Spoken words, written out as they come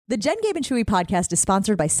The Gabe and Chewy podcast is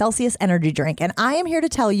sponsored by Celsius Energy Drink, and I am here to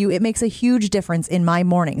tell you it makes a huge difference in my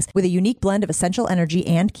mornings. With a unique blend of essential energy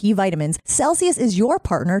and key vitamins, Celsius is your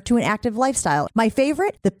partner to an active lifestyle. My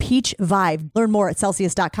favorite, the Peach Vibe. Learn more at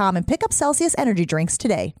Celsius.com and pick up Celsius Energy Drinks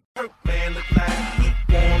today. I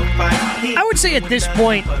would say at this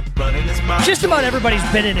point, just about everybody's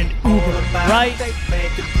been in an Uber, right?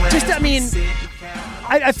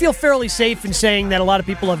 I feel fairly safe in saying that a lot of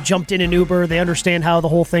people have jumped in an Uber. They understand how the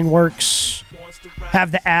whole thing works,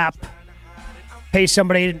 have the app, pay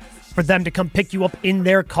somebody for them to come pick you up in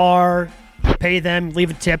their car, pay them, leave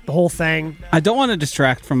a tip, the whole thing. I don't want to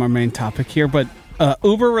distract from our main topic here, but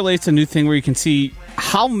Uber relates a new thing where you can see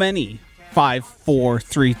how many 5, 4,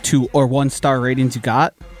 3, 2, or 1-star ratings you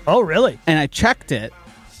got. Oh, really? And I checked it,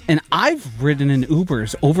 and I've ridden in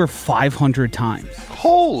Ubers over 500 times.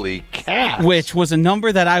 Holy cow. Which was a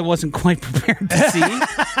number that I wasn't quite prepared to see.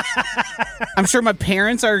 I'm sure my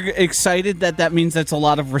parents are excited that means that's a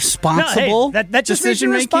lot of responsible that just makes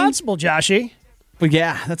you responsible, Joshy. But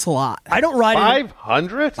yeah, that's a lot. I don't ride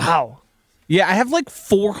 500? Wow. Yeah, I have like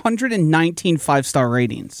 419 5-star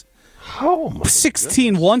ratings. Oh, my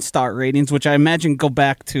 16 1-star ratings, which I imagine go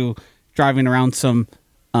back to driving around some...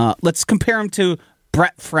 let's compare them to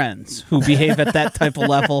Brett friends who behave at that type of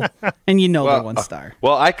level, and they're 1-star.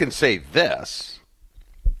 Well, I can say this.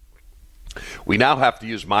 We now have to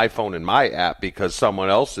use my phone and my app because someone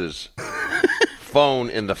else's phone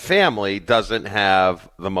in the family doesn't have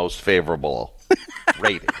the most favorable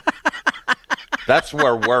rating. That's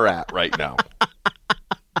where we're at right now.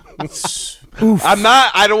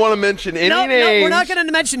 I don't want to mention any names. No, we're not going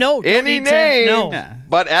to mention any names. No.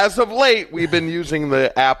 But as of late, we've been using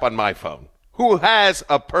the app on my phone. Who has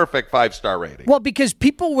a perfect 5-star rating? Well, because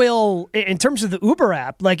people will, in terms of the Uber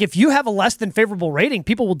app, like if you have a less than favorable rating,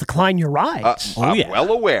 people will decline your rides. I'm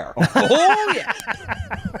well aware. Oh, yeah.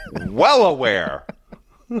 Well aware.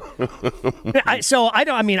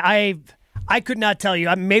 I could not tell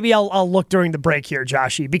you. Maybe I'll look during the break here,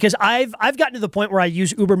 Joshy, because I've gotten to the point where I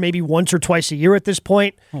use Uber maybe once or twice a year at this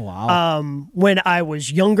point. Oh, wow. When I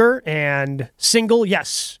was younger and single,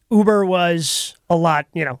 yes, Uber was a lot,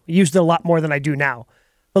 used it a lot more than I do now.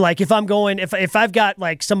 But like if I'm going, if I've got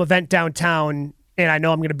like some event downtown and I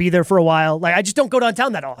know I'm going to be there for a while, like I just don't go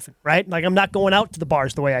downtown that often, right? Like I'm not going out to the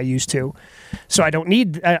bars the way I used to. So I don't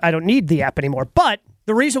need the app anymore. But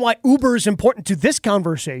the reason why Uber is important to this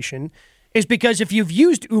conversation is because if you've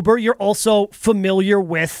used Uber, you're also familiar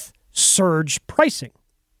with surge pricing.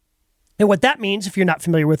 And what that means, if you're not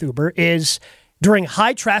familiar with Uber, is during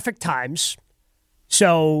high traffic times,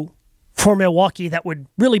 so for Milwaukee, that would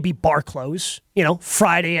really be bar close,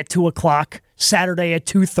 Friday at 2 o'clock, Saturday at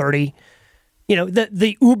 2:30.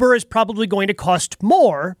 The Uber is probably going to cost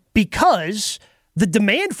more because the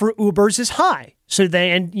demand for Ubers is high. So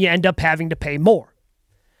you end up having to pay more.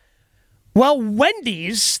 Well,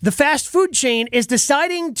 Wendy's, the fast food chain, is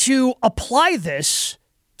deciding to apply this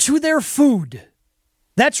to their food.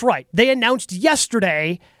 That's right. They announced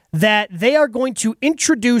yesterday that they are going to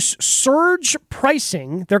introduce surge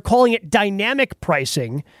pricing. They're calling it dynamic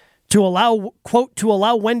pricing to allow, quote, to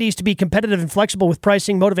allow Wendy's to be competitive and flexible with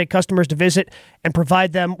pricing, motivate customers to visit, and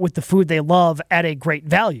provide them with the food they love at a great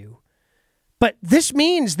value. But this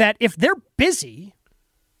means that if they're busy,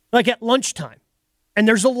 like at lunchtime, and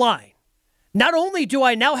there's a line, not only do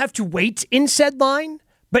I now have to wait in said line,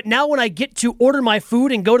 but now when I get to order my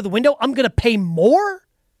food and go to the window, I'm going to pay more?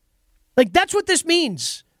 Like, that's what this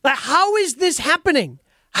means. Like, how is this happening?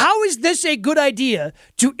 How is this a good idea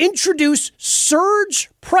to introduce surge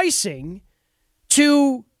pricing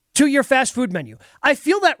to your fast food menu? I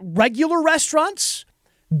feel that regular restaurants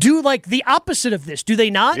do like the opposite of this, do they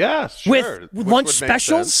not? Yeah, sure. With lunch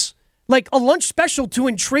specials? Like a lunch special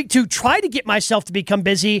to try to get myself to become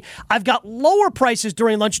busy. I've got lower prices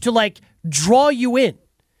during lunch to like draw you in.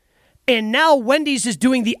 And now Wendy's is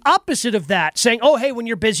doing the opposite of that, saying, oh, hey, when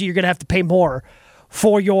you're busy, you're going to have to pay more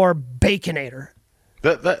for your Baconator.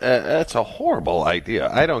 That's a horrible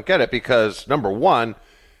idea. I don't get it because, number one,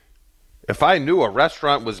 if I knew a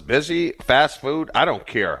restaurant was busy, fast food, I don't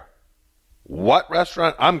care what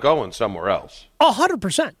restaurant, I'm going somewhere else.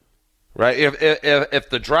 100%. Right? If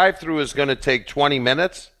the drive-thru is going to take 20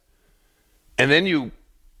 minutes and then you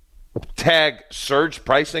tag surge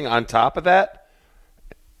pricing on top of that,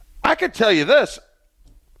 I could tell you this.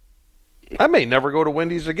 I may never go to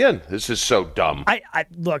Wendy's again. This is so dumb.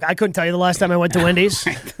 Look, I couldn't tell you the last time I went to Wendy's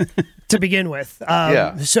to begin with.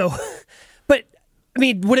 Yeah. So, but, I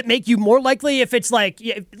mean, would it make you more likely if it's like,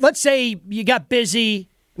 let's say you got busy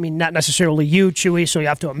I mean, not necessarily you, Chewy, so you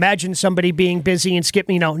have to imagine somebody being busy and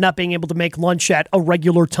not being able to make lunch at a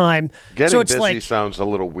regular time. Getting so it's busy like, sounds a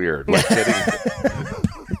little weird. Like getting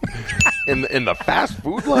in the fast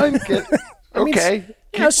food line? Okay.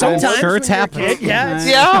 Sometimes sure it's happening.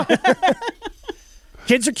 Yeah.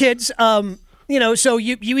 Kids are kids. So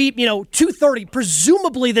you eat, 2:30.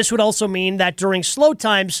 Presumably this would also mean that during slow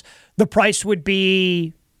times, the price would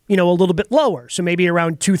be, a little bit lower. So maybe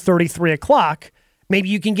around 2:30, 3 o'clock. Maybe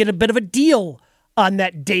you can get a bit of a deal on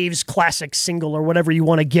that Dave's Classic single or whatever you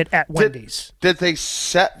want to get at Wendy's. Did they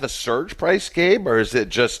set the surge price, Gabe, or is it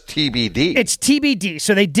just TBD? It's TBD.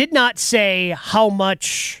 So they did not say how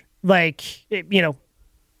much,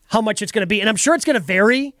 how much it's going to be. And I'm sure it's going to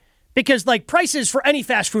vary because, prices for any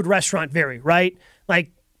fast food restaurant vary, right?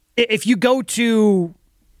 Like, if you go to,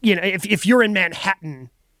 if you're in Manhattan,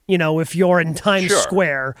 if you're in Times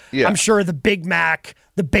Square, I'm sure the Big Mac,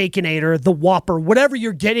 the Baconator, the Whopper, whatever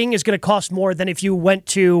you're getting is going to cost more than if you went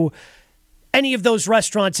to any of those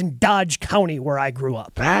restaurants in Dodge County where I grew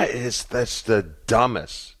up. That's the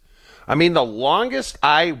dumbest. I mean, the longest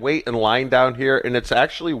I wait in line down here, and it's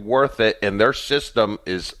actually worth it, and their system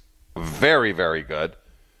is very, very good,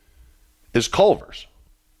 is Culver's.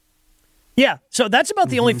 Yeah, so that's about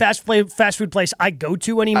the only fast food place I go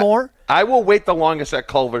to anymore. I will wait the longest at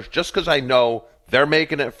Culver's just because I know they're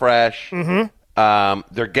making it fresh. Mm-hmm.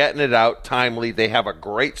 They're getting it out timely. They have a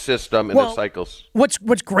great system in the cycles. What's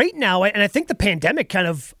great now, and I think the pandemic kind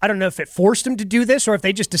of, I don't know if it forced them to do this or if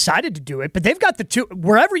they just decided to do it, but they've got the two,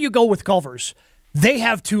 wherever you go with Culver's, they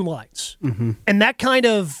have two lines. Mm-hmm. And that kind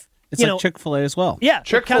of... It's like Chick-fil-A as well. Yeah.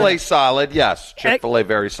 Chick-fil-A solid, yes. Chick-fil-A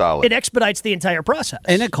very solid. It expedites the entire process.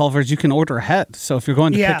 And at Culver's, you can order ahead. So if you're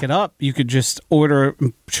going to pick it up, you could just order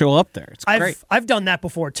and show up there. It's great. I've done that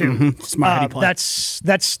before, too. Mm-hmm. Smart plan.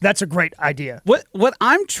 That's a great idea. What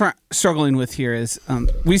I'm struggling with here is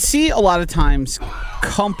we see a lot of times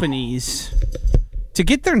companies, to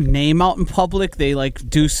get their name out in public, they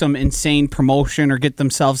do some insane promotion or get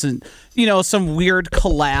themselves in, some weird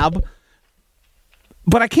collab.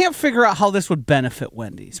 But I can't figure out how this would benefit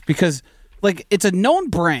Wendy's because, it's a known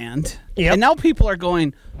brand, and now people are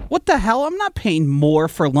going, what the hell? I'm not paying more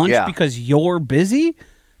for lunch because you're busy?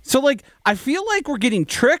 So, I feel like we're getting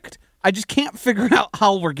tricked. I just can't figure out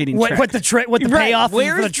how we're getting tricked. What the payoff for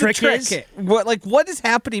the trick is? What is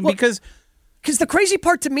happening? Because the crazy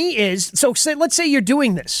part to me is, let's say you're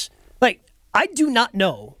doing this. I do not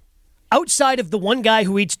know. Outside of the one guy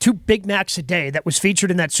who eats 2 Big Macs a day that was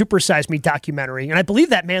featured in that Super Size Me documentary, and I believe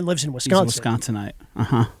that man lives in Wisconsin. He's a Wisconsinite.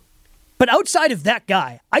 Uh-huh. But outside of that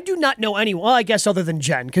guy, I do not know anyone, well, I guess other than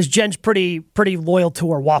Jen, because Jen's pretty loyal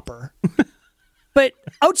to her Whopper. But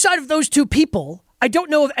outside of those two people, I don't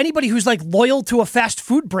know of anybody who's loyal to a fast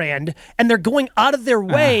food brand, and they're going out of their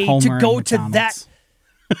way to go to that.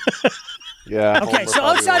 Yeah. Okay, so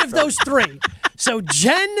outside of those three, so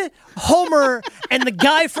Jen, Homer, and the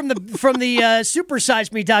guy from the Super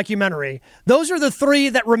Size Me documentary, those are the three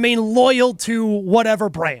that remain loyal to whatever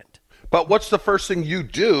brand. But what's the first thing you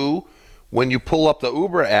do when you pull up the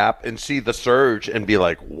Uber app and see the surge and be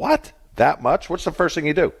like, what? That much? What's the first thing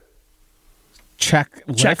you do? Check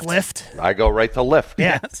Lyft. I go right to Lyft.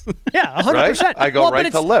 Yeah. Yeah, 100%. Right? I go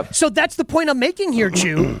right to Lyft. So that's the point I'm making here,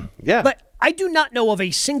 Chew. Yeah. But I do not know of a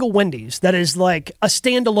single Wendy's that is a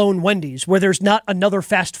standalone Wendy's where there's not another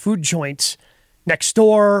fast food joint next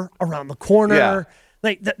door, around the corner.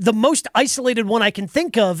 Yeah. The most isolated one I can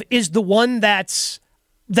think of is the one that's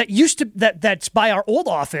by our old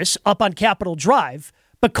office up on Capitol Drive,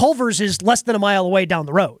 but Culver's is less than a mile away down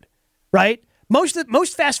the road, right?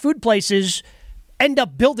 Most fast food places end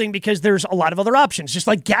up building because there's a lot of other options, just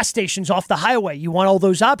like gas stations off the highway. You want all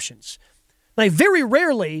those options. Very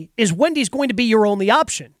rarely is Wendy's going to be your only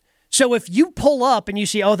option. So if you pull up and you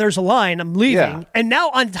see, oh, there's a line, I'm leaving, and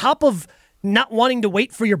now on top of not wanting to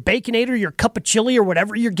wait for your Baconator, your cup of chili, or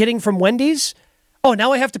whatever you're getting from Wendy's, oh,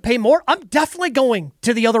 now I have to pay more? I'm definitely going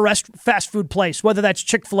to the other fast food place, whether that's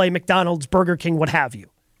Chick-fil-A, McDonald's, Burger King, what have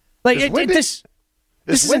you. This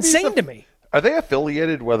is insane to me. Are they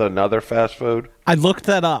affiliated with another fast food? I looked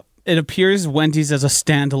that up. It appears Wendy's as a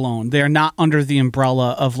standalone. They are not under the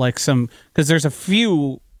umbrella of because there's a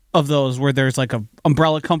few of those where there's a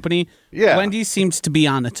umbrella company. Yeah. Wendy's seems to be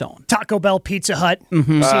on its own. Taco Bell, Pizza Hut.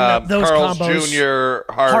 Mm-hmm. Those Carl's combos.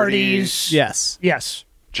 Jr., Hardee's. Yes.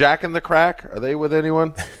 Jack in the Crack. Are they with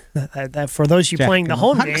anyone? For those of you Jack playing the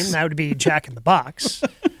home Box. game, that would be Jack in the Box.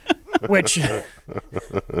 Which...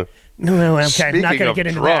 No, okay, I'm not going to get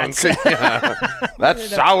into that. That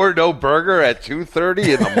sourdough burger at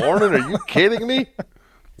 2:30 in the morning? Are you kidding me?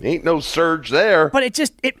 Ain't no surge there. But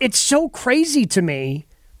it's so crazy to me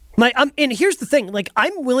And here's the thing. Like,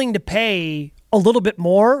 I'm willing to pay a little bit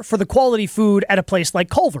more for the quality food at a place like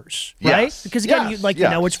Culver's, right? Yes. Because, again, Yes. you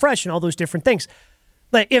know it's fresh and all those different things.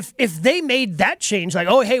 Like, if they made that change, like,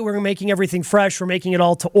 oh, hey, we're making everything fresh, we're making it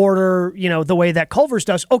all to order, the way that Culver's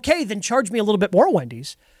does, okay, then charge me a little bit more,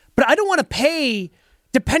 Wendy's. But I don't want to pay,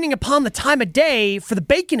 depending upon the time of day, for the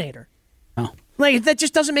Baconator. Oh. Like, that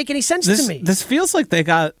just doesn't make any sense to me. This feels like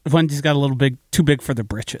Wendy's got a little too big for their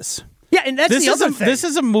britches. Yeah, and that's the other thing. This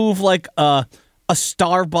is a move like a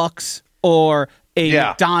Starbucks or a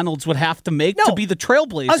McDonald's would have to make to be the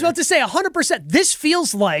trailblazer. I was about to say 100%. This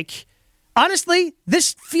feels like, honestly,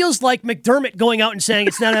 McDermott going out and saying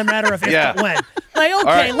it's not a matter of if but when. Like,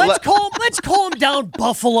 okay, let's call him down,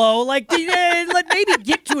 Buffalo. Like, let maybe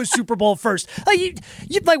get to a Super Bowl first. Like,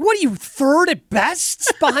 what are you, third at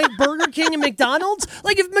best behind Burger King and McDonald's?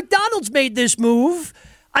 Like, if McDonald's made this move,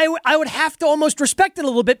 I would have to almost respect it a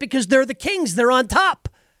little bit because they're the kings. They're on top.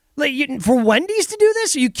 Like, for Wendy's to do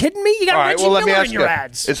this? Are you kidding me? You got Reggie Miller in your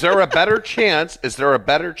ads. Is there a better chance?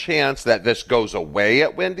 That this goes away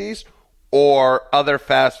at Wendy's, or other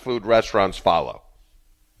fast food restaurants follow?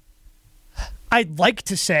 I'd like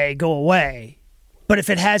to say go away, but if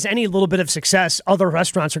it has any little bit of success, other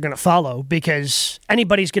restaurants are going to follow because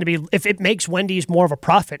anybody's going to be. If it makes Wendy's more of a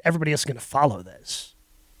profit, everybody else is going to follow this.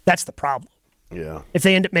 That's the problem. Yeah. If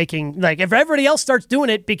they end up making, if everybody else starts doing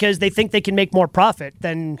it because they think they can make more profit,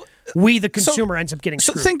 then we, the consumer, ends up getting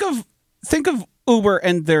screwed. So think of Uber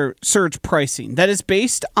and their surge pricing. That is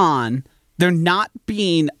based on there not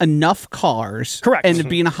being enough cars, correct, and there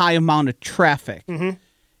being a high amount of traffic. Mm-hmm.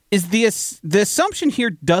 Is the assumption here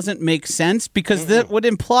doesn't make sense because that would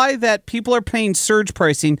imply that people are paying surge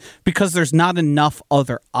pricing because there's not enough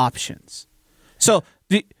other options. So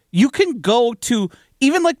you can go to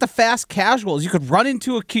even like the fast casuals. You could run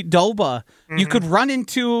into a Qdoba. Mm-hmm. You could run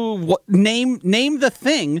into name the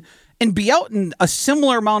thing and be out in a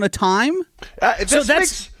similar amount of time. So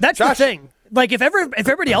that's the thing. Like if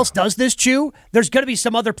everybody else does this, Chew, there's going to be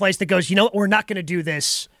some other place that goes, you know what, we're not going to do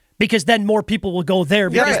this because then more people will go there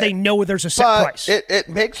because they know there's a set price. It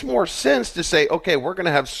makes more sense to say, okay, we're going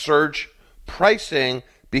to have surge pricing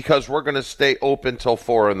because we're going to stay open till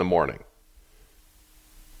 4 a.m.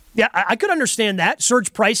 Yeah, I could understand that.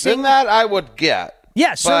 Surge pricing. Then that I would get.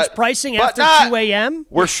 Yeah, surge pricing after 2 a.m.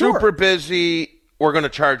 We're super busy. We're going to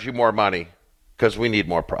charge you more money because we need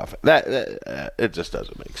more profit. That it just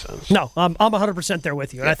doesn't make sense. No, I'm 100% there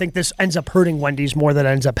with you. And I think this ends up hurting Wendy's more than it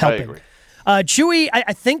ends up helping. I agree. Chewy,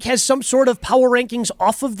 I think, has some sort of power rankings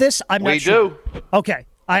off of this. I'm not sure. We do. Okay.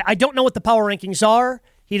 I don't know what the power rankings are.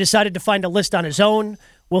 He decided to find a list on his own.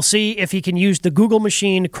 We'll see if he can use the Google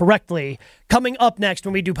machine correctly. Coming up next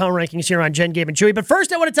when we do power rankings here on Jen, Gabe, and Chewy. But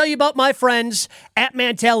first, I want to tell you about my friends at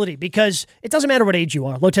Mentality because it doesn't matter what age you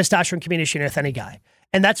are. Low testosterone can be an issue with any guy.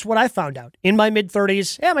 And that's what I found out. In my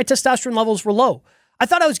mid-30s, my testosterone levels were low. I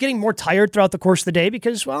thought I was getting more tired throughout the course of the day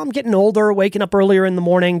because, well, I'm getting older, waking up earlier in the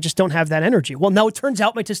morning, just don't have that energy. Well, no, it turns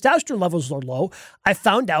out my testosterone levels are low. I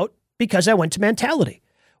found out because I went to Mentality.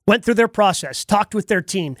 Went through their process, talked with their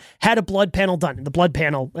team, had a blood panel done. And the blood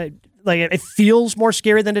panel, it feels more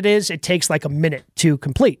scary than it is. It takes like a minute to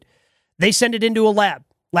complete. They send it into a lab.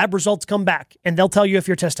 Lab results come back, and they'll tell you if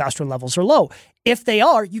your testosterone levels are low. If they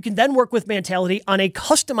are, you can then work with Mentality on a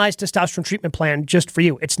customized testosterone treatment plan just for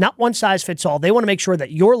you. It's not one size fits all. They want to make sure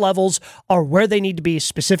that your levels are where they need to be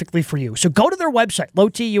specifically for you. So go to their website,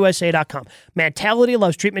 lowtusa.com. Mentality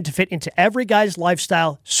allows treatment to fit into every guy's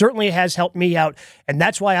lifestyle. Certainly it has helped me out, and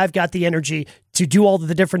that's why I've got the energy to do all of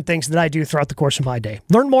the different things that I do throughout the course of my day.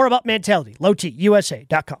 Learn more about Mentality,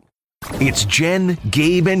 lowtusa.com. It's Jen,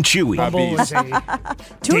 Gabe, and Chewy. Bumble is a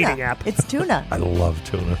dating app. It's tuna. I love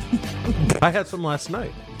tuna. I had some last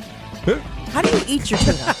night. How do you eat your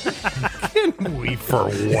tuna? Can we, for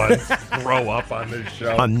once, grow up on this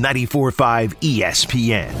show? On 94.5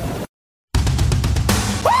 ESPN.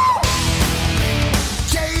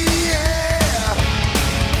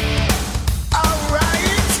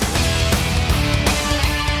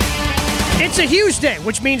 It's a huge day,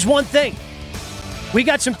 which means one thing. We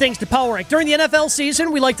got some things to power rank. During the NFL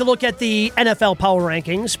season, we like to look at the NFL power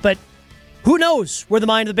rankings, but who knows where the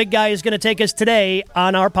mind of the big guy is going to take us today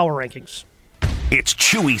on our power rankings. It's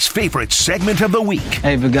Chewy's favorite segment of the week.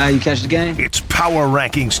 Hey, big guy, you catch the game? It's power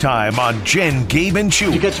rankings time on Jen, Gabe, and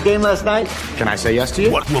Chewy. Did you catch the game last night? Can I say yes to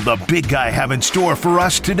you? What will the big guy have in store for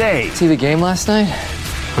us today? See the game last night?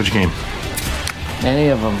 Which game? Any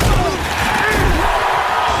of them.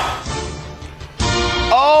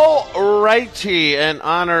 Alrighty, in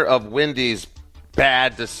honor of Wendy's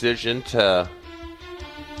bad decision to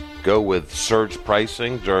go with surge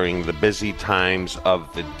pricing during the busy times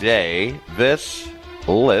of the day, this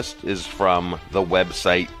list is from the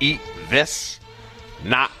website Eat This,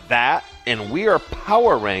 Not That, and we are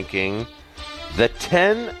power ranking the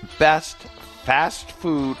 10 best fast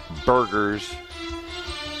food burgers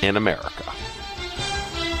in America.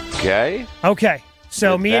 Okay? Okay.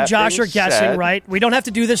 So With me and that Josh being are guessing, said- right? We don't have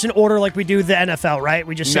to do this in order like we do the NFL, right?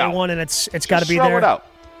 We just say No. one and it's got to be Throw there. it out.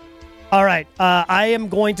 All right. I am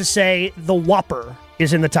going to say the Whopper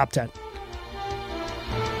is in the top 10.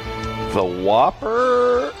 The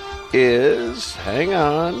Whopper is... Hang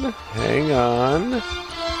on.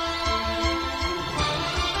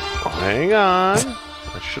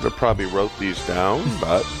 I should have probably wrote these down,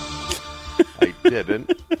 but I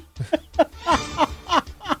didn't.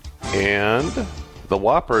 And the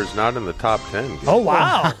Whopper is not in the top 10. Oh,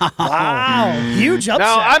 wow. Wow. Huge upset.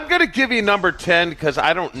 Now, I'm going to give you number 10 because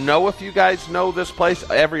I don't know if you guys know this place.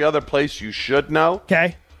 Every other place you should know.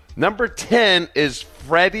 Okay. Number 10 is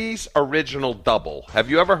Freddy's Original Double. Have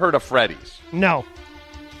you ever heard of Freddy's? No.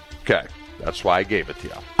 Okay. That's why I gave it to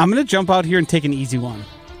you. I'm going to jump out here and take an easy one.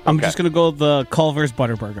 I'm Okay. just going to go with the Culver's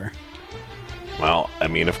Butterburger. Well, I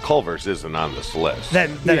mean, if Culver's isn't on this list.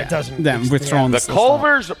 Then it doesn't. Then we're throwing The this list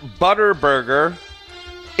Culver's Butterburger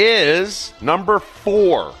is number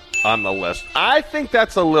 4 on the list. I think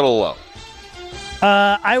that's a little low.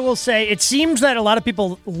 I will say it seems that a lot of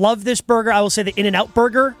people love this burger. I will say the In-N-Out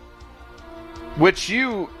burger. Which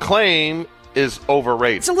you claim is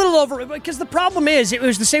overrated. It's a little over because the problem is it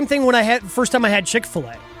was the same thing when I had first time I had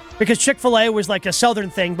Chick-fil-A, because Chick-fil-A was like a southern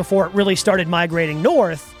thing before it really started migrating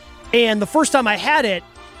north. And the first time I had it,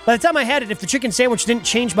 by the time I had it, if the chicken sandwich didn't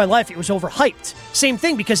change my life, it was overhyped. Same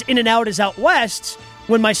thing because In-N-Out is out west.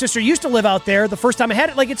 When my sister used to live out there, the first time I had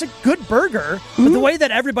it, like, it's a good burger, but the way that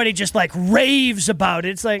everybody just like raves about it,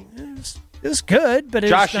 it's like it's good, but it's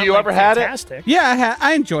Josh, not, you like, ever had it? fantastic. Yeah,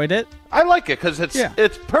 I enjoyed it. I like it because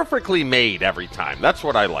it's perfectly made every time. That's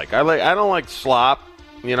what I like. I don't like slop.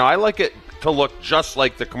 You know, I like it to look just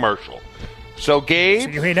like the commercial. So, Gabe, So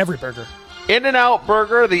you hate every burger. In-N-Out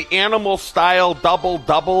Burger, the animal style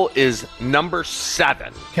double is number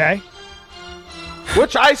 7, Okay.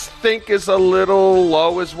 which I think is a little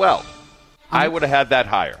low as well. I would have had that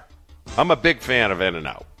higher. I'm a big fan of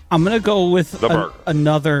In-N-Out. I'm going to go with The burger.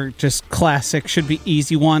 another just classic, should be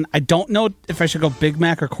easy one. I don't know if I should go Big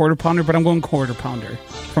Mac or Quarter Pounder, but I'm going Quarter Pounder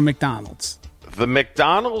from McDonald's. The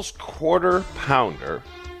McDonald's Quarter Pounder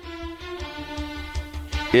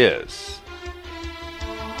is...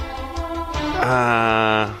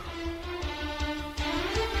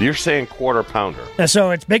 you're saying Quarter Pounder.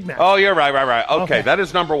 So it's Big Mac. Oh, you're right. Okay, Okay. that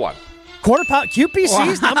is number 1. Quarter pound QPC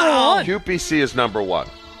is number one. QPC is number 1.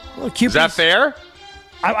 Well, QPC, Is that fair?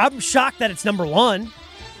 I'm shocked that it's number one.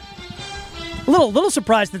 A little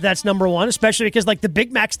surprised that that's number one, especially because like the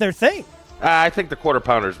Big Mac's their thing. I think the Quarter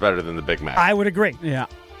Pounder is better than the Big Mac. I would agree. Yeah.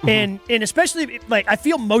 And especially like I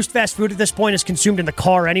feel most fast food at this point is consumed in the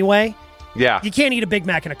car anyway. Yeah. You can't eat a Big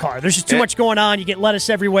Mac in a car. There's just too much going on. You get lettuce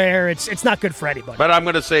everywhere. It's not good for anybody. But I'm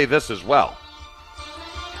going to say this as well.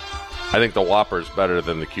 I think the Whopper is better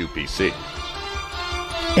than the QPC.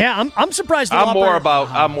 Yeah, I'm surprised. I'm more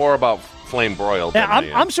about flame broiled. Yeah,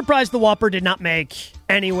 than I'm surprised the Whopper did not make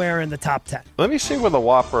anywhere in the top 10. Let me see where the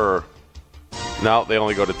Whopper. No, they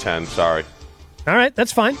only go to 10. Sorry. All right,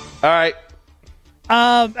 that's fine. All right.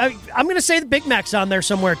 I'm going to say the Big Mac's on there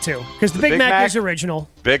somewhere too, because the Big Mac is original.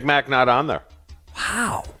 Big Mac not on there.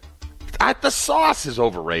 Wow. The sauce is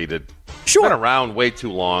overrated. Sure. Been around way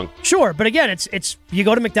too long. Sure, but again, it's you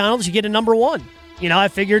go to McDonald's, you get a number one. You know, I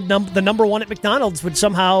figured the number one at McDonald's would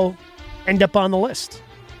somehow end up on the list.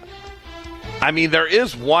 I mean, there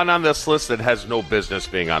is one on this list that has no business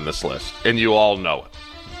being on this list, and you all know it.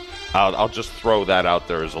 I'll just throw that out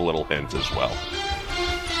there as a little hint as well.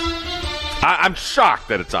 I'm shocked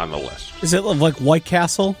that it's on the list. Is it like White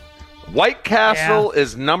Castle? White Castle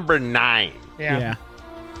is number 9. Yeah.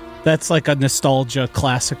 That's like a nostalgia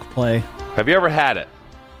classic play. Have you ever had it?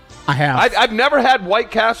 I have. I've never had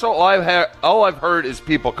White Castle. All I've heard is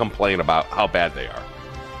people complain about how bad they are.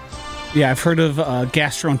 Yeah, I've heard of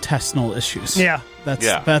gastrointestinal issues. Yeah.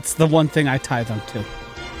 That's the one thing I tie them to.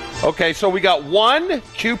 Okay, so we got 1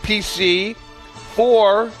 QPC,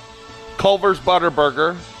 4 Culver's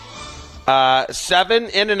Butterburger, 7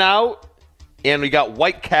 In-N-Out, and we got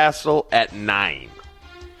White Castle at 9.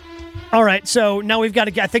 All right, so now we've got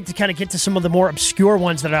to, I think, to kind of get to some of the more obscure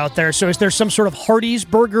ones that are out there. So is there some sort of Hardee's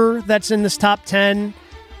burger that's in this top 10?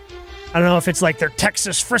 I don't know if it's like their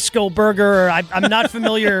Texas Frisco burger. I'm not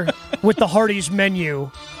familiar with the Hardee's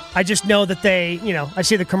menu. I just know that I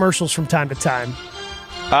see the commercials from time to time.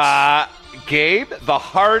 Gabe, the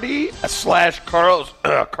Hardy /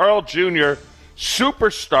 Carl Jr.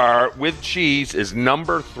 Superstar with cheese is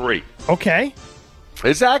number 3. Okay.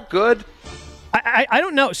 Is that good? I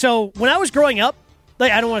don't know. So when I was growing up,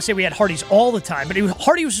 like, I don't want to say we had Hardee's all the time, but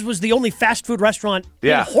Hardee's was the only fast food restaurant in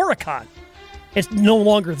Horicon. It's no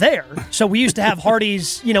longer there. So we used to have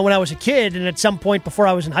Hardee's, when I was a kid, and at some point before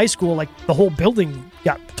I was in high school, like, the whole building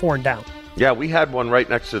got torn down. Yeah, we had one right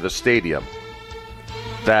next to the stadium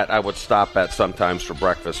that I would stop at sometimes for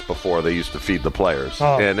breakfast before they used to feed the players,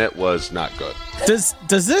 and it was not good. Does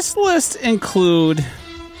this list include,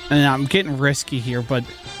 and I'm getting risky here, but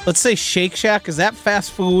let's say Shake Shack, is that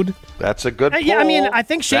fast food? That's a good pull. Yeah, I mean, I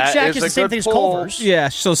think Shake Shack is the same thing as Culver's. Yeah,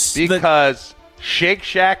 so because Shake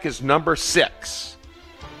Shack is number 6.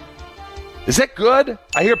 Is it good?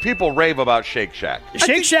 I hear people rave about Shake Shack.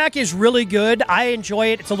 Shake Shack is really good. I enjoy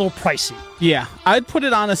it. It's a little pricey. Yeah, I'd put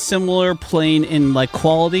it on a similar plane in like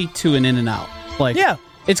quality to an In-N-Out. Like, yeah.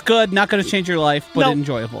 It's good, not going to change your life, but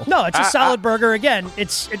enjoyable. No, it's a solid burger. Again,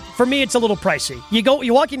 for me, it's a little pricey.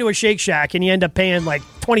 You walk into a Shake Shack and you end up paying like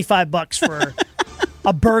 $25 for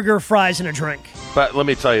a burger, fries, and a drink. But let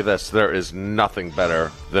me tell you this: there is nothing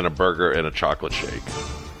better than a burger and a chocolate shake.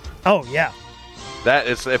 Oh yeah, that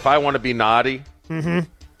is. If I want to be naughty,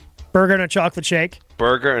 burger and a chocolate shake.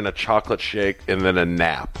 Burger and a chocolate shake, and then a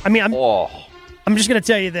nap. I mean, I'm just going to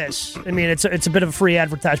tell you this. I mean, it's a bit of a free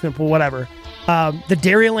advertisement, but whatever. The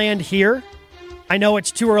Dairyland here, I know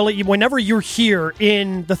it's too early. Whenever you're here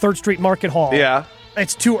in the 3rd Street Market Hall,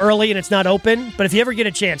 it's too early and it's not open. But if you ever get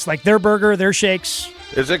a chance, like their burger, their shakes.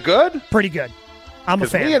 Is it good? Pretty good. I'm a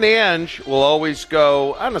fan. Me and Ange will always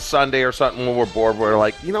go on a Sunday or something when we're bored. We're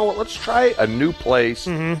like, you know what? Let's try a new place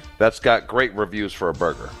that's got great reviews for a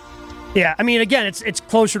burger. Yeah, I mean, again, it's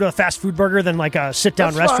closer to a fast food burger than like a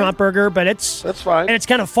sit-down restaurant burger, but that's fine. And it's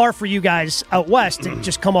kind of far for you guys out west to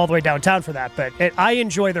just come all the way downtown for that. But I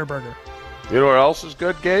enjoy their burger. You know what else is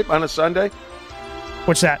good, Gabe, on a Sunday?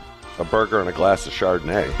 What's that? A burger and a glass of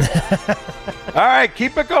Chardonnay. All right,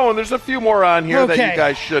 keep it going. There's a few more on here that you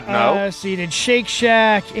guys should know. Seated Shake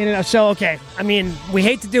Shack. So, okay. I mean, we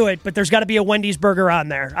hate to do it, but there's got to be a Wendy's burger on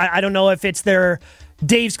there. I don't know if it's their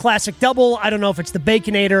Dave's Classic Double. I don't know if it's the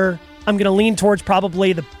Baconator. I'm going to lean towards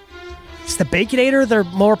probably the Baconator, their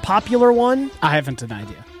more popular one. I haven't an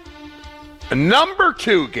idea. Number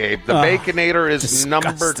 2, Gabe. The Baconator is disgusting.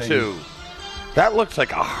 number 2. That looks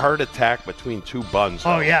like a heart attack between 2 buns.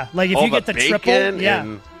 Though. Oh, yeah. Like if you get the triple,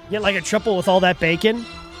 get like a triple with all that bacon.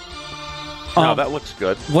 No, that looks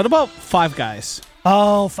good. What about Five Guys?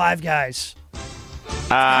 Oh, Five Guys. What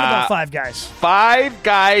about Five Guys? Five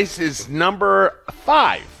Guys is number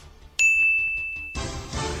 5.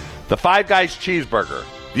 The Five Guys cheeseburger.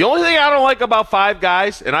 The only thing I don't like about Five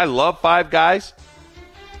Guys, and I love Five Guys,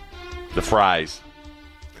 the fries.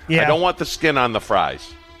 Yeah. I don't want the skin on the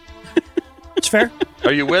fries. It's fair.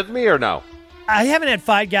 Are you with me or no? I haven't had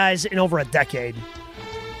Five Guys in over a decade.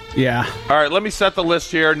 Yeah. All right, let me set the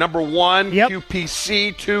list here. Number 1, Yep.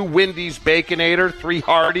 QPC. 2, Wendy's Baconator. 3,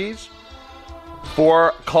 Hardee's.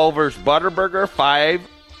 4, Culver's Butterburger. 5,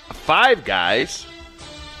 Five Guys.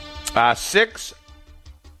 6,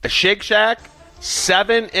 Shake Shack.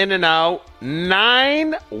 7, In-N-Out.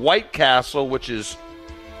 9, White Castle, which is,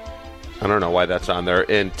 I don't know why that's on there.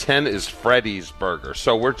 And 10 is Freddy's Burger.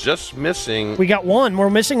 So we're just missing. We got one. We're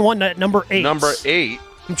missing one at number 8. Number 8.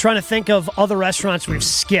 I'm trying to think of other restaurants we've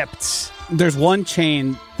skipped. There's one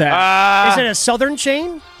chain that... Is it a southern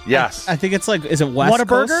chain? Yes. I think it's like, is it West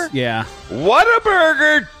Whataburger? Coast? Yeah.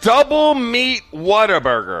 Whataburger, double meat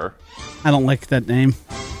Whataburger. I don't like that name.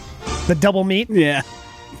 The double meat? Yeah.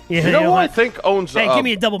 Yeah, You know who I think owns Hey, give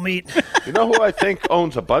me a double meat. You know who I think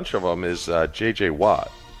owns a bunch of them is J.J.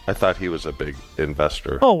 Watt. I thought he was a big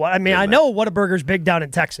investor. Oh, I mean, I know Whataburger's big down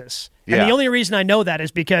in Texas. Yeah. And the only reason I know that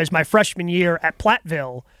is because my freshman year at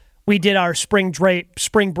Platteville, we did our spring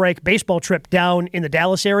break baseball trip down in the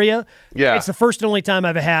Dallas area. Yeah. It's the first and only time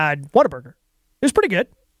I've had Whataburger. It was pretty good.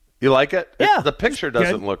 You like it? Yeah. The picture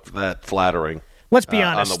doesn't look that flattering. Let's be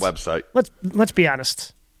honest. On the website. Let's be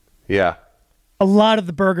honest. Yeah. A lot of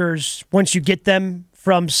the burgers, once you get them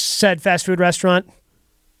from said fast food restaurant,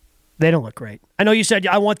 they don't look great. I know you said,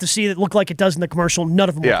 I want to see it look like it does in the commercial. None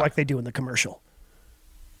of them look like they do in the commercial.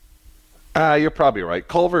 You're probably right.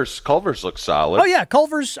 Culver's looks solid. Oh, yeah.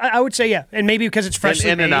 Culver's, I would say, yeah. And maybe because it's freshly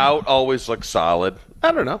made. In-N-Out always looks solid.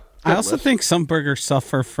 I don't know. I also think some burgers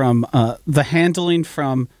suffer from the handling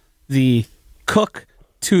from the cook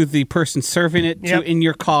to the person serving it to in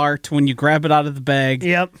your car to when you grab it out of the bag.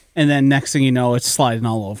 Yep. And then next thing you know, it's sliding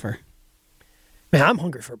all over. Man, I'm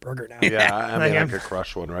hungry for a burger now. Yeah, I mean, I could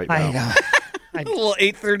crush one right now. A little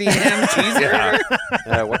 8:30 a.m. cheeseburger.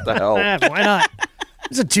 Yeah, what the hell? Why not?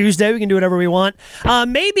 It's a Tuesday. We can do whatever we want.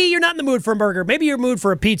 Maybe you're not in the mood for a burger. Maybe you're in the mood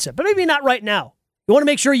for a pizza, but maybe not right now. You want to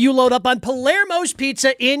make sure you load up on Palermo's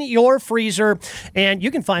Pizza in your freezer, and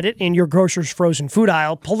you can find it in your grocer's frozen food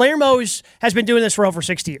aisle. Palermo's has been doing this for over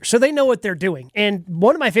 60 years, so they know what they're doing. And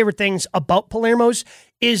one of my favorite things about Palermo's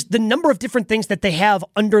is the number of different things that they have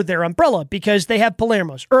under their umbrella, because they have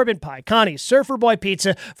Palermo's, Urban Pie, Connie's, Surfer Boy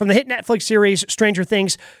Pizza, from the hit Netflix series Stranger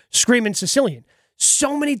Things, Screamin' Sicilian.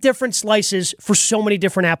 So many different slices for so many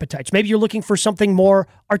different appetites. Maybe you're looking for something more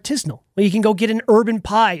artisanal. Well, you can go get an urban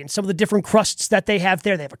pie and some of the different crusts that they have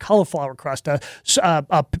there. They have a cauliflower crust, a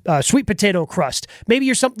sweet potato crust. Maybe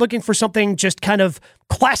you're looking for something just kind of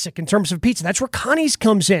classic in terms of pizza. That's where Connie's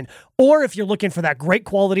comes in. Or if you're looking for that great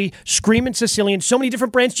quality Screamin' Sicilian, so many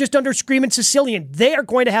different brands just under Screamin' Sicilian. They are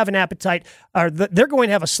going to have an appetite, or they're going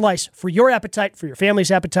to have a slice for your appetite, for your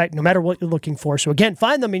family's appetite, no matter what you're looking for. So again,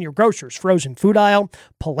 find them in your grocer's frozen food aisle.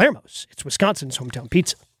 Palermo's. It's Wisconsin's hometown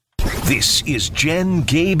pizza. This is Jen,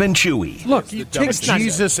 Gabe, and Chewy. Look, you take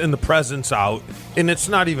Jesus and the presents out, and it's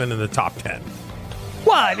not even in the top 10.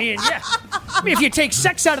 Well, I mean, yeah. I mean, if you take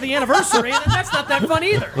sex out of the anniversary, then that's not that fun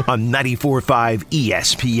either. On 94.5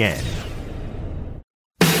 ESPN.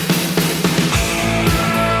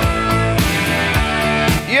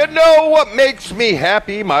 You know what makes me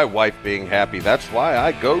happy? My wife being happy. That's why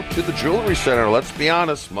I go to the jewelry center. Let's be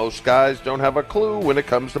honest, most guys don't have a clue when it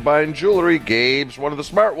comes to buying jewelry. Gabe's one of the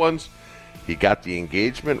smart ones. He got the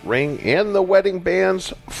engagement ring and the wedding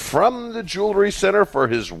bands from the jewelry center for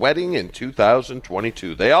his wedding in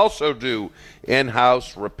 2022. They also do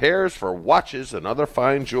in-house repairs for watches and other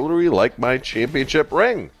fine jewelry like my championship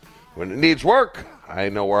ring. When it needs work, I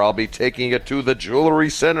know where I'll be taking it to, the jewelry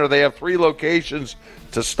center. They have 3 locations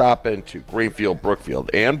to stop into: Greenfield, Brookfield,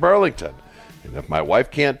 and Burlington. And if my wife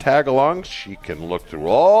can't tag along, she can look through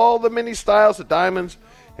all the mini styles of diamonds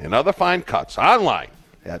and other fine cuts online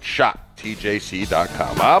at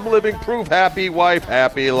shoptjc.com. I'm living proof. Happy wife,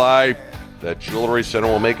 happy life. The Jewelry Center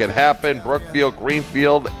will make it happen. Brookfield,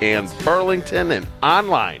 Greenfield, and Burlington, and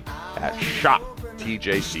online at shoptjc.com.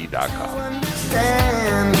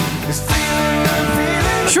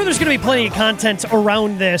 I'm sure there's going to be plenty of content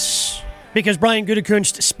around this, because Brian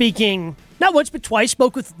Gutekunst, speaking not once but twice,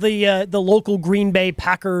 spoke with the local Green Bay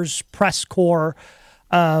Packers press corps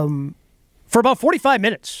for about 45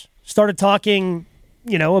 minutes. Started talking,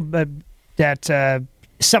 at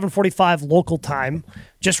 7:45 local time.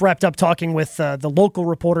 Just wrapped up talking with the local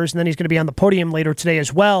reporters, and then he's going to be on the podium later today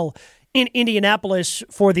as well in Indianapolis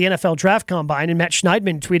for the NFL Draft Combine. And Matt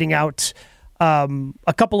Schneidman tweeting out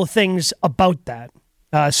a couple of things about that.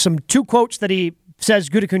 2 quotes that he says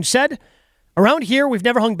Gutekunst said. Around here, we've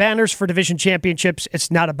never hung banners for division championships.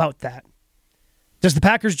 It's not about that. Does the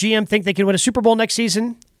Packers GM think they can win a Super Bowl next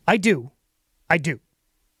season? I do. I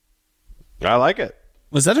like it.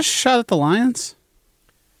 Was that a shot at the Lions?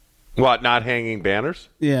 What, not hanging banners?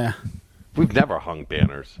 Yeah. We've never hung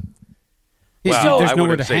banners. Yeah, Well, there's I nowhere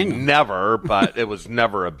wouldn't to say hang them. never, but it was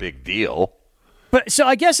never a big deal. But so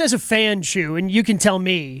I guess as a fan, Chew, and you can tell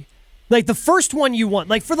me, like the first one you won,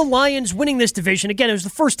 like for the Lions winning this division, again, it was the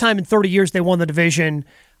first time in 30 years they won the division.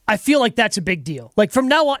 I feel like that's a big deal. Like from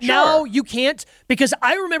now on, now you can't, because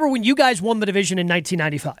I remember when you guys won the division in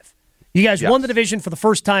 1995. You guys won the division for the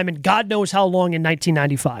first time in God knows how long in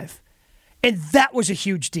 1995. And that was a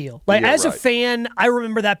huge deal. Like as a fan, I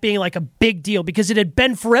remember that being like a big deal because it had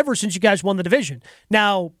been forever since you guys won the division.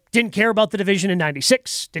 Now, didn't care about the division in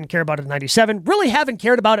 96, didn't care about it in 97, really haven't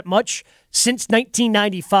cared about it much since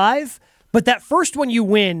 1995. But that first one you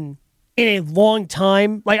win in a long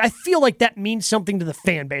time, like I feel like that means something to the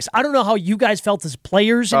fan base. I don't know how you guys felt as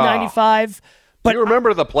players in 95. But do you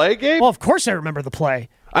remember the play, Gabe? Well, of course I remember the play.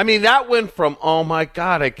 I mean, that went from, oh my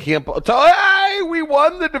God, I can't, to, hey, we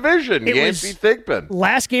won the division. Yancey Thigpen.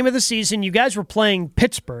 Last game of the season, you guys were playing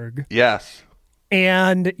Pittsburgh. Yes.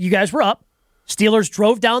 And you guys were up. Steelers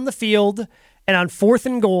drove down the field, and on 4th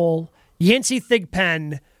and goal, Yancey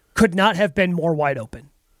Thigpen could not have been more wide open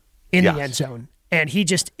in the end zone. And he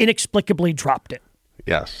just inexplicably dropped it.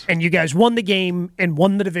 Yes. And you guys won the game and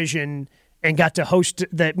won the division and got to host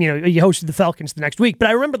the, you hosted the Falcons the next week. But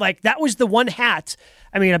I remember, like, that was the one hat.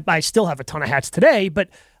 I mean, I still have a ton of hats today, but,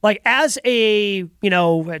 like, as a,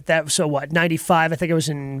 so what, 95, I think I was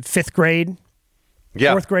in 5th grade.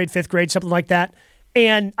 Yeah. 4th grade, 5th grade, something like that.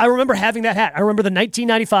 And I remember having that hat. I remember the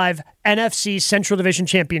 1995 NFC Central Division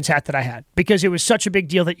Champions hat that I had because it was such a big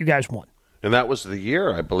deal that you guys won. And that was the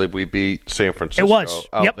year, I believe, we beat San Francisco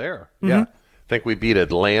out there. Mm-hmm. Yeah. I think we beat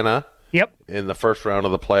Atlanta. Yep. In the first round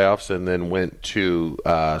of the playoffs, and then went to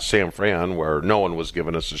San Fran, where no one was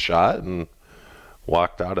giving us a shot, and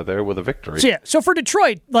walked out of there with a victory. So for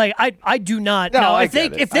Detroit, like I do not. No, now, I if they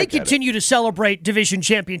get it. if they I get continue to celebrate division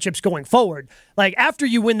championships going forward, like after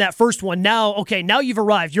you win that first one, now you've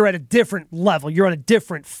arrived. You're at a different level. You're on a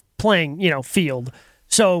different playing field.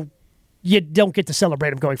 So you don't get to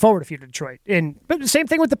celebrate them going forward if you're Detroit. But the same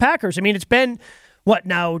thing with the Packers. I mean, it's been what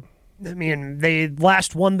now? I mean, they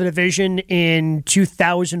last won the division in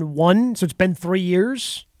 2001, so it's been 3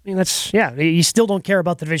 years. I mean, you still don't care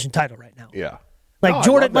about the division title right now. Yeah. Like No,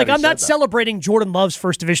 Jordan, I love that I'm not celebrating Jordan Love's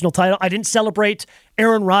first divisional title. I didn't celebrate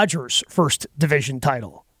Aaron Rodgers' first division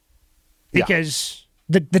title because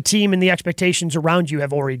the team and the expectations around you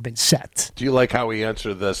have already been set. Do you like how he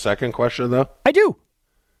answered the second question, though? I do.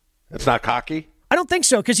 It's not cocky? I don't think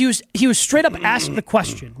so because he was straight up asked the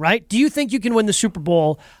question, right? Do you think you can win the Super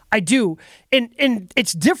Bowl? I do, and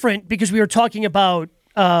it's different because we were talking about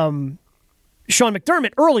Sean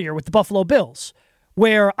McDermott earlier with the Buffalo Bills,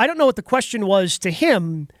 where I don't know what the question was to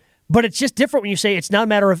him, but it's just different when you say it's not a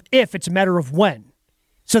matter of if, it's a matter of when.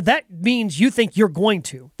 So that means you think you're going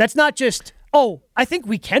to. That's not just, I think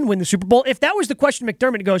we can win the Super Bowl. If that was the question,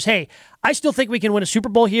 McDermott goes, hey, I still think we can win a Super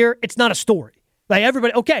Bowl here. It's not a story. Like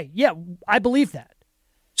everybody, okay, yeah, I believe that.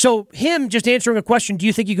 So him just answering a question, do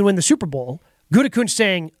you think you can win the Super Bowl? Gutekunst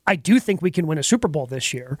saying, I do think we can win a Super Bowl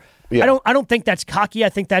this year. Yeah. I don't think that's cocky. I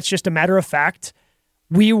think that's just a matter of fact.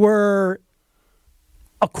 We were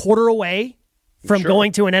a quarter away from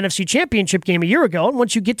going to an NFC championship game a year ago. And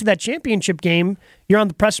once you get to that championship game, you're on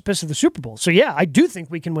the precipice of the Super Bowl. So yeah, I do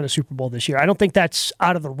think we can win a Super Bowl this year. I don't think that's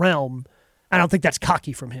out of the realm. I don't think that's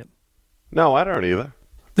cocky from him. No, I don't either.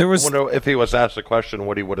 I wonder if he was asked the question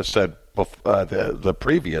what he would have said the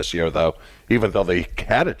previous year, though, even though they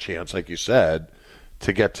had a chance, like you said,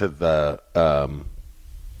 to get to the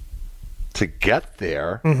to get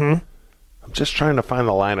there. Mm-hmm. I'm just trying to find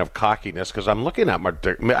the line of cockiness because I'm looking at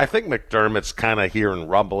I think McDermott's kind of hearing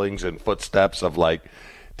rumblings and footsteps of like,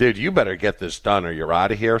 dude, you better get this done or you're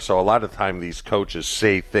out of here. So a lot of time these coaches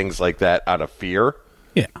say things like that out of fear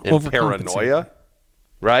and paranoia,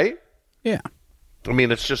 right? Yeah. I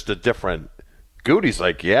mean, it's just a different. Gutey's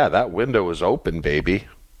like, yeah, that window is open, baby.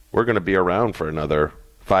 We're going to be around for another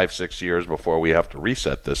 5-6 years before we have to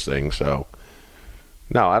reset this thing. So,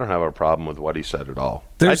 no, I don't have a problem with what he said at all.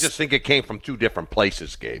 I just think it came from two different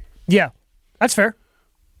places, Gabe. Yeah, that's fair.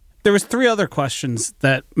 There was 3 other questions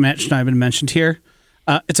that Matt Schneidman mentioned here.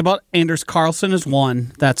 It's about Anders Carlson is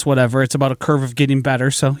one. That's whatever. It's about a curve of getting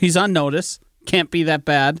better. So he's on notice. Can't be that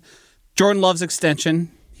bad. Jordan Love's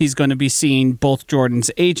extension. He's going to be seeing both Jordan's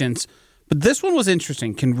agents. But this one was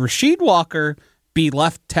interesting. Can Rasheed Walker be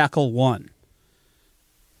left tackle 1?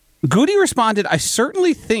 Gutey responded, I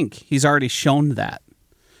certainly think he's already shown that.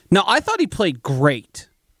 Now, I thought he played great,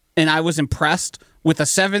 and I was impressed with a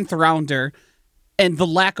 7th rounder and the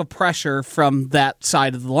lack of pressure from that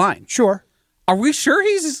side of the line. Sure. Are we sure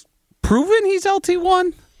he's proven he's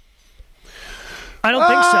LT1? I don't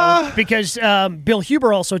think so, because Bill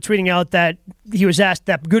Huber also tweeting out that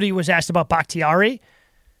Gutey was asked about Bakhtiari,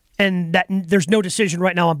 and that there's no decision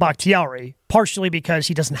right now on Bakhtiari, partially because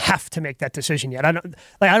he doesn't have to make that decision yet. I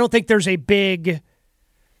don't think there's a big.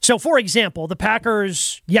 So, for example, the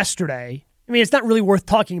Packers yesterday. I mean, it's not really worth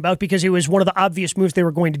talking about because it was one of the obvious moves they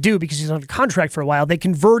were going to do because he's under contract for a while. They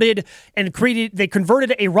converted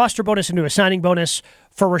a roster bonus into a signing bonus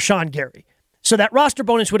for Rashawn Gary. So that roster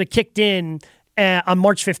bonus would have kicked in on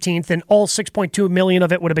March 15th, and all $6.2 million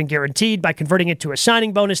of it would have been guaranteed. By converting it to a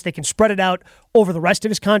signing bonus, they can spread it out over the rest of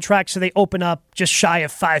his contract, so they open up just shy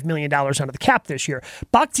of $5 million under the cap this year.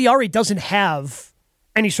 Bakhtiari doesn't have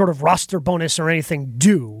any sort of roster bonus or anything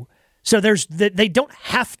due, so they don't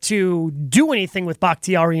have to do anything with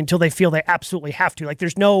Bakhtiari until they feel they absolutely have to. Like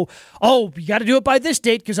there's no, you got to do it by this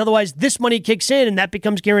date because otherwise this money kicks in and that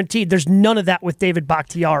becomes guaranteed. There's none of that with David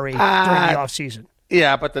Bakhtiari during the offseason.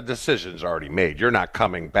 Yeah, but the decision's already made. You're not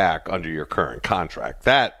coming back under your current contract.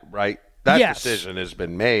 That decision has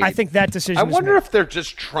been made. I think that decision I wonder if they're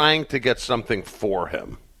just trying to get something for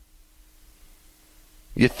him.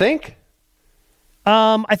 You think?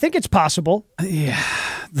 I think it's possible. Yeah.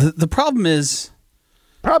 The problem is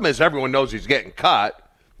everyone knows he's getting cut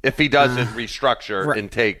if he doesn't restructure and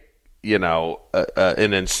take,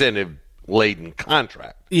 an incentive-laden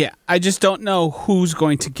contract. Yeah, I just don't know who's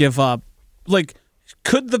going to give up. Like,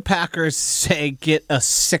 could the Packers, say, get a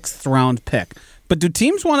 6th-round pick? But do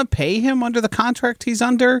teams want to pay him under the contract he's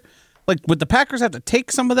under? Like, would the Packers have to take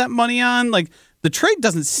some of that money on? Like, the trade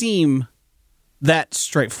doesn't seem that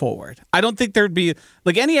straightforward. I don't think there'd be,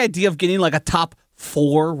 like, any idea of getting, like, a top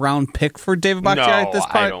 4-round pick for David Bakhtiari at this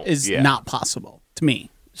part is not possible to me.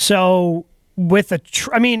 So, with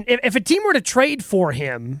if a team were to trade for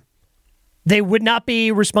him, They would not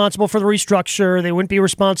be responsible for the restructure. They wouldn't be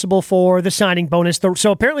responsible for the signing bonus.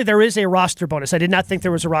 So apparently there is a roster bonus. I did not think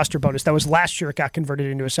there was a roster bonus. That was last year it got converted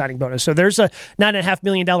into a signing bonus. So there's a $9.5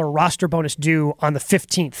 million roster bonus due on the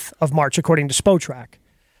 15th of March, according to Spotrac.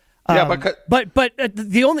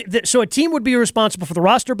 So a team would be responsible for the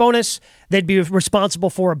roster bonus. They'd be responsible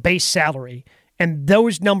for a base salary. And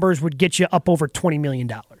those numbers would get you up over $20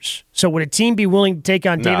 million. So would a team be willing to take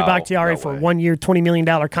on David Bakhtiari for a 1 year, $20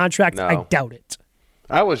 million contract? No. I doubt it.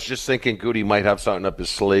 I was just thinking Gutey might have something up his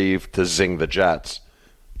sleeve to zing the Jets,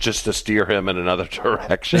 just to steer him in another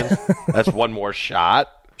direction. That's one more shot.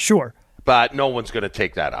 Sure. But no one's going to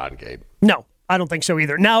take that on, Gabe. No, I don't think so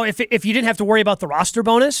either. Now, if you didn't have to worry about the roster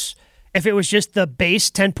bonus, if it was just the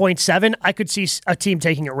base 10.7, I could see a team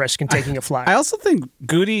taking a risk and taking a flag. I also think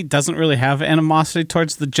Gutey doesn't really have animosity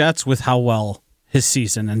towards the Jets with how well his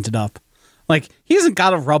season ended up. Like, he hasn't got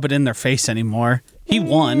to rub it in their face anymore. He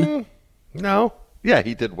won. No. Yeah,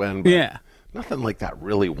 he did win. But Yeah. nothing like that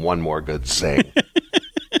really one more good thing.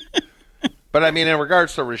 But, I mean, in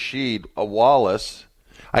regards to Rasheed Wallace,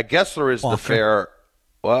 I guess there is the fair...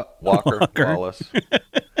 What? Walker. Wallace.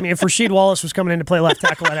 I mean, if Rasheed Wallace was coming in to play left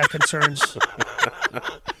tackle, I'd have concerns.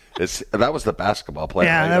 That was the basketball player.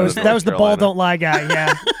 Yeah, right? that was the ball don't lie guy,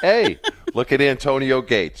 yeah. Hey, look at Antonio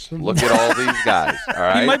Gates. Look at all these guys, all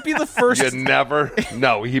right? He might be the first. You never...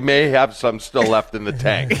 No, he may have some still left in the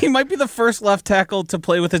tank. He might be the first left tackle to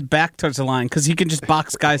play with his back towards the line because he can just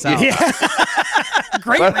box guys out. Yeah.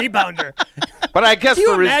 Great rebounder. But I guess Can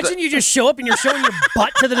you there is imagine you just show up and you're showing your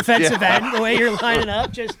butt to the defensive end the way you're lining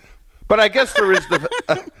up? But I guess there is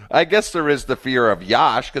the fear of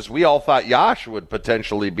Yash, because we all thought Yash would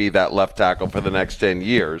potentially be that left tackle for the next 10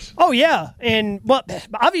 years. Oh, yeah. And, well,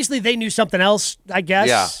 obviously they knew something else, I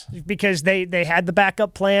guess, because they had the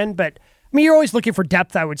backup plan. But, I mean, you're always looking for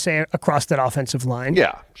depth, I would say, across that offensive line.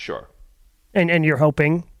 Yeah, sure. And you're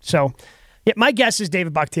hoping. So, yeah, my guess is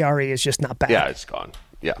David Bakhtiari is just not back. Yeah, it's gone.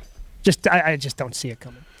 Yeah. I just don't see it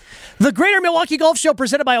coming. The Greater Milwaukee Golf Show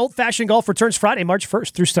presented by Old Fashioned Golf returns Friday, March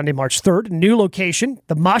 1st through Sunday, March 3rd. New location,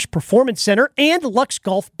 the Mosh Performance Center and Lux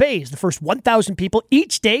Golf Bays. The first 1,000 people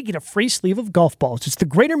each day get a free sleeve of golf balls. It's the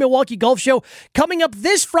Greater Milwaukee Golf Show coming up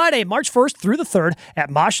this Friday, March 1st through the 3rd at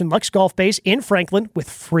Mosh and Lux Golf Bays in Franklin with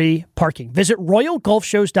free parking. Visit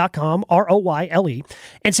royalgolfshows.com, ROYLE,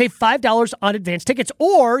 and save $5 on advance tickets.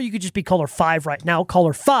 Or you could just be caller 5 right now,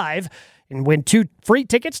 caller 5, and win 2 free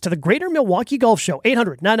tickets to the Greater Milwaukee Golf Show.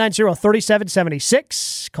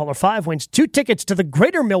 800-990-3776. Caller 5 wins 2 tickets to the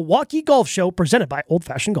Greater Milwaukee Golf Show presented by Old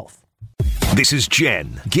Fashioned Golf. This is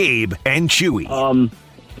Jen, Gabe, and Chewy.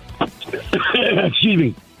 Excuse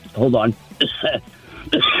me. Hold on.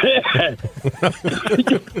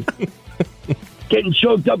 Getting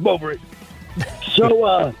choked up over it.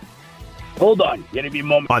 So, hold on. Give me a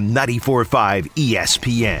moment. On 94.5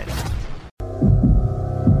 ESPN.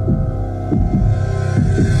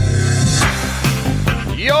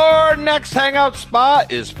 Your next hangout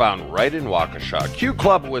spot is found right in Waukesha. Q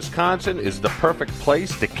Club, Wisconsin is the perfect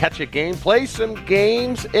place to catch a game, play some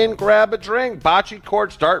games, and grab a drink. Bocce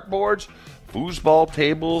courts, dartboards, foosball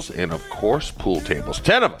tables, and of course, pool tables.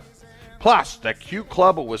 10 of them. Plus, the Q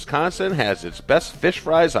Club of Wisconsin has its best fish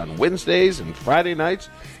fries on Wednesdays and Friday nights,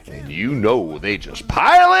 and you know they just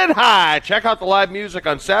pile in high. Check out the live music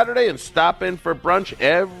on Saturday and stop in for brunch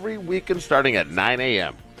every weekend starting at 9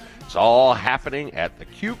 a.m. It's all happening at the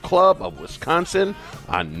Q Club of Wisconsin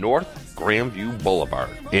on North Grandview Boulevard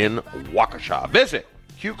in Waukesha. Visit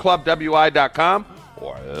qclubwi.com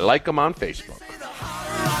or like them on Facebook.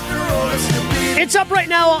 It's up right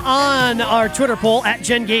now on our Twitter poll at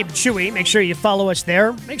Jen, Gabe, Chewy. Make sure you follow us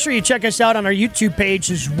there. Make sure you check us out on our YouTube page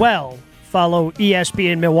as well. Follow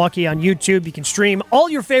ESPN Milwaukee on YouTube. You can stream all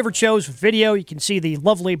your favorite shows with video. You can see the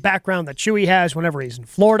lovely background that Chewy has whenever he's in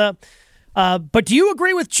Florida. But do you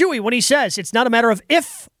agree with Chewy when he says it's not a matter of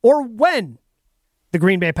if or when the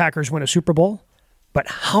Green Bay Packers win a Super Bowl, but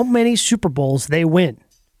how many Super Bowls they win?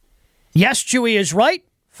 Yes, Chewy is right.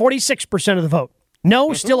 46% of the vote.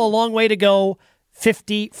 No, still a long way to go.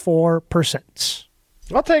 54%.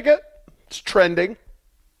 I'll take it. It's trending.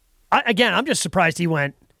 I'm just surprised he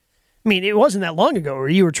went. I mean, it wasn't that long ago where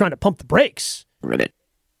you were trying to pump the brakes. Reddit.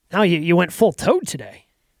 Now you went full toad today.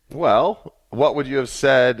 Well, what would you have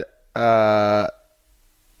said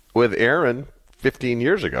with Aaron 15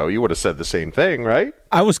 years ago? You would have said the same thing, right?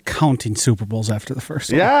 I was counting Super Bowls after the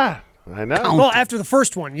first one. Yeah, I know. Well, after the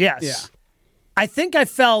first one, yes. Yeah. I think I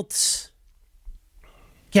felt,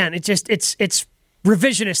 again, it's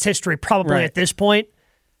revisionist history probably at this point.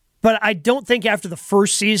 But I don't think after the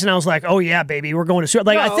first season I was like, oh, yeah, baby, we're going to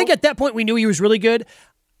Super. I think at that point we knew he was really good.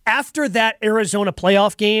 After that Arizona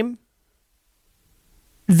playoff game,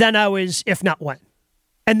 then I was, if not when.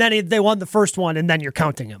 And then they won the first one, and then you're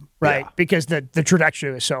counting them, right? Yeah. Because the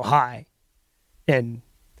trajectory was so high, and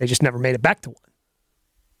they just never made it back to one.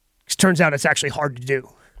 It turns out it's actually hard to do.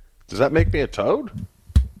 Does that make me a toad?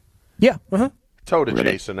 Yeah. Uh-huh. Toad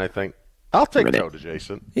adjacent, I think. I'll take toad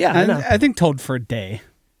adjacent. Yeah, I know. I think toad for a day.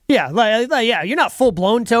 Yeah, yeah. You're not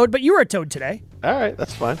full-blown toad, but you were a toad today. All right,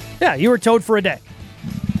 that's fine. Yeah, you were a toad for a day.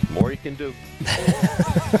 More you can do.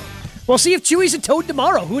 We'll see if Chewy's a toad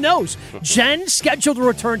tomorrow. Who knows? Jen's scheduled to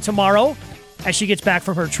return tomorrow as she gets back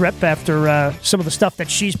from her trip after some of the stuff that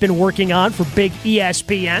she's been working on for Big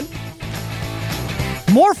ESPN.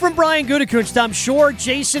 More from Brian Gutekunst. I'm sure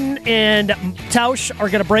Jason and Tausch are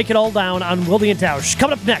going to break it all down on Wildy and Tausch.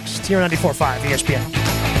 Coming up next here on 94.5 ESPN.